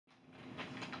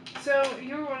So,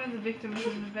 you were one of the victims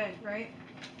of the vent, right?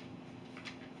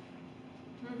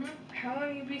 Mhm. How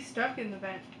long you be stuck in the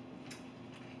vent?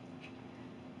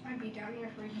 I'd be down here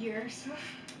for years.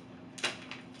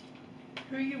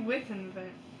 Who are you with in the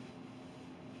vent?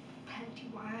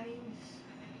 Pennywise.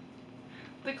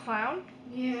 The clown?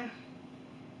 Yeah.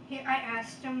 I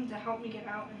asked him to help me get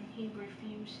out, and he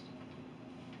refused.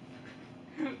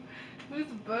 Who's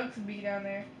Bugsby down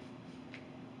there?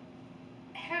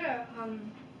 I had a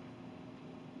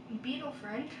beetle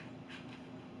friend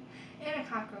and a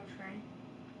cockroach friend.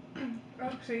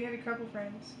 Oh, so you had a couple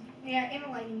friends. Yeah, and a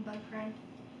lightning bug friend.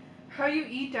 How you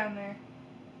eat down there?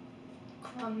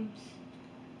 Crumbs.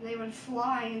 They would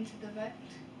fly into the vent.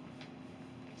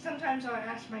 Sometimes I would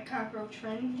ask my cockroach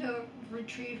friend to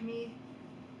retrieve me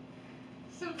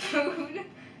some food.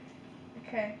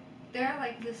 Okay. They're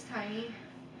like this tiny.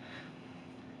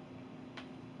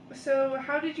 So,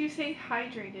 how did you stay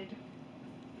hydrated?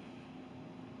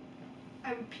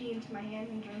 I would pee into my hand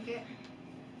and drink it.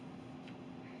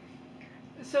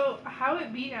 So, how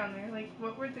it be down there? Like,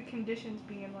 what were the conditions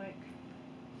being like?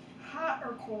 Hot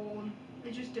or cold.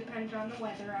 It just depends on the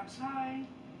weather outside.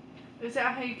 Is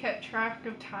that how you kept track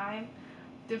of time?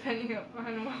 Depending on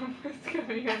what was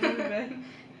coming out of the vent?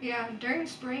 Yeah, during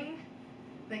spring,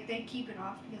 like they keep it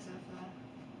off because of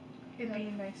It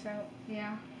being nice out.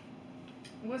 yeah.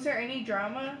 Was there any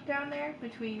drama down there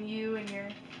between you and your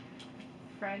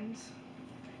friends?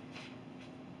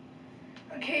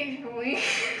 Occasionally.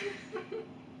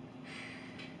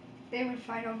 They would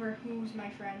fight over who's my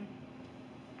friend.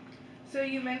 So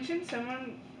you mentioned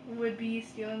someone would be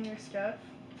stealing your stuff.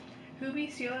 Who be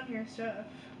stealing your stuff?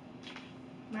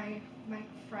 My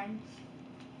friends.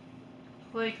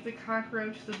 Like the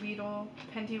cockroach, the beetle,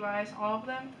 Pennywise, all of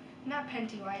them? Not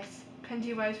Pennywise.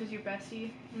 Pennywise was your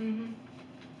bestie? Mhm.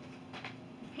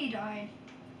 He died.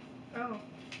 Oh.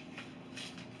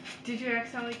 Did you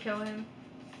accidentally kill him?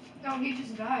 No, he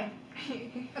just died.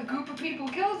 A group of people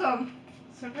killed him.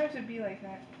 Sometimes it'd be like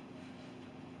that.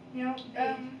 You know,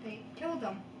 they killed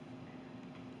him.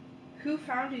 Who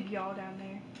founded y'all down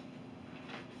there?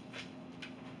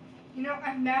 You know,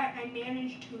 I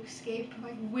managed to escape,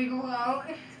 like wiggle out.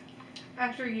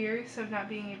 After years of not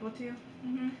being able to?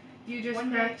 Mhm. You just One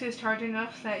day- practiced hard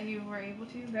enough that you were able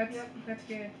to? That's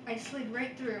good. I slid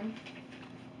right through.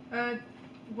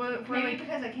 What Maybe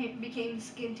because I became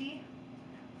skinty.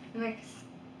 And like,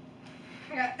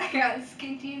 I got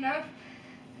skinty enough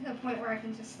to the point where I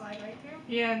can just slide right through.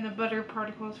 Yeah, and the butter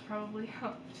particles probably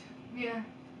helped. Yeah.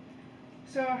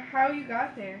 So how you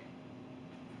got there?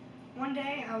 One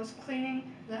day I was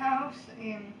cleaning the house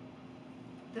and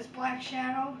this black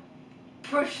shadow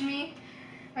pushed me.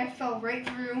 I fell right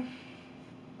through.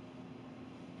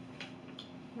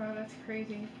 Wow, that's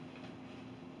crazy.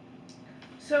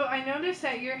 So I noticed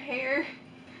that your hair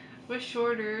was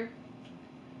shorter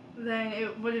than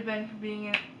it would have been for being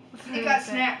in. It got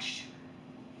snatched.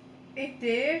 It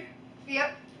did?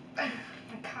 Yep. A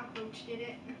cockroach did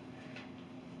it.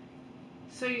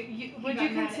 So would you got mad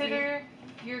at me. consider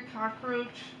your cockroach?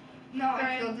 No, I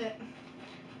Brian? killed it.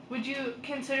 Would you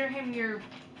consider him your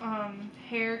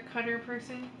hair cutter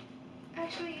person?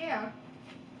 Actually, yeah.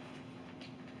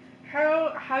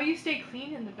 How you stay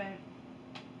clean in the vent?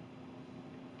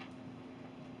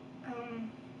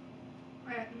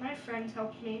 My friends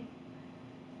helped me.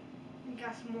 We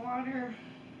got some water.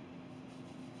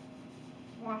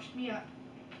 Washed me up.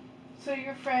 So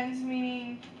your friends,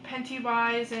 meaning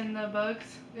Pennywise and the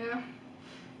bugs? Yeah.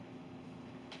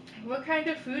 What kind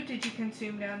of food did you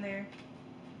consume down there?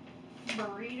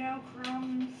 Burrito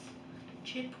crumbs,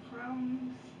 chip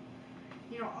crumbs,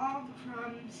 you know, all the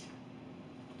crumbs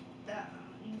that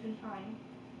you can find.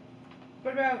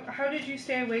 What about, how did you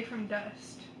stay away from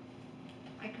dust?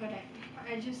 I couldn't.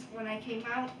 When I came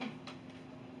out,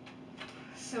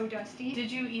 so dusty.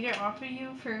 Did you eat it off of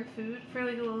you for food, for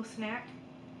like a little snack?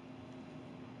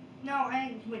 No,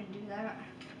 I wouldn't do that,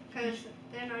 because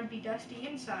then I'd be dusty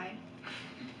inside.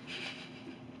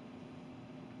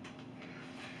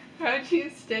 How'd you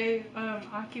stay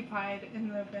occupied in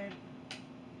the vent?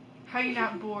 How you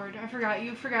not bored?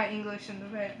 You forgot English in the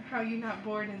vent. How you not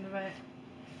bored in the vent?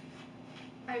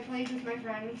 I played with my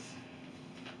friends.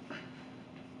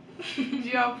 Did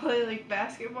you all play like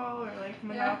basketball or like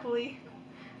Monopoly?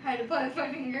 I had to play with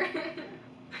my finger.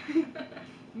 You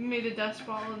made a dust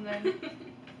ball and then...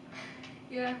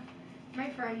 Yeah, my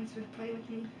friends would play with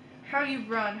me. How you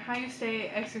run? How you stay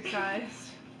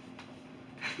exercised?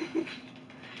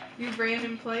 You ran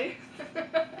in place?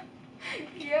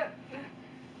 Yep.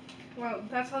 Well,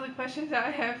 that's all the questions I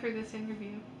have for this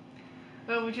interview.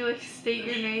 Would you like to state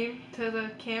your name to the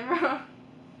camera?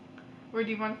 Or do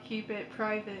you want to keep it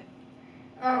private?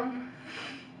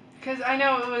 Because I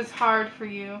know it was hard for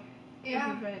you.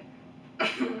 Yeah. But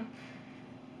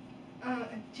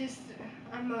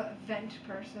I'm a vent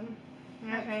person.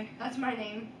 okay. That's my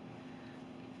name.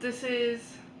 This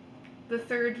is the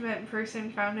third vent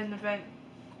person found in the vent.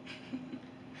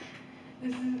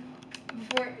 This is.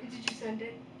 Where did you send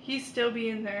it? He's still be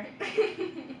in there.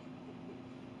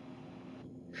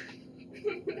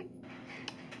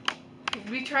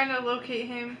 We trying to locate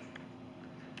him.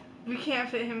 We can't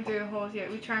fit him through the holes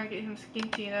yet. We trying to get him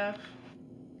skinty enough.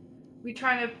 We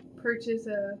trying to purchase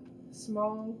a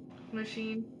small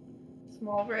machine.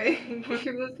 Small ray. What is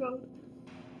it called?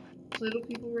 Little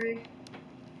people ray.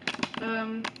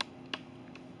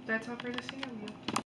 That's all for this interview.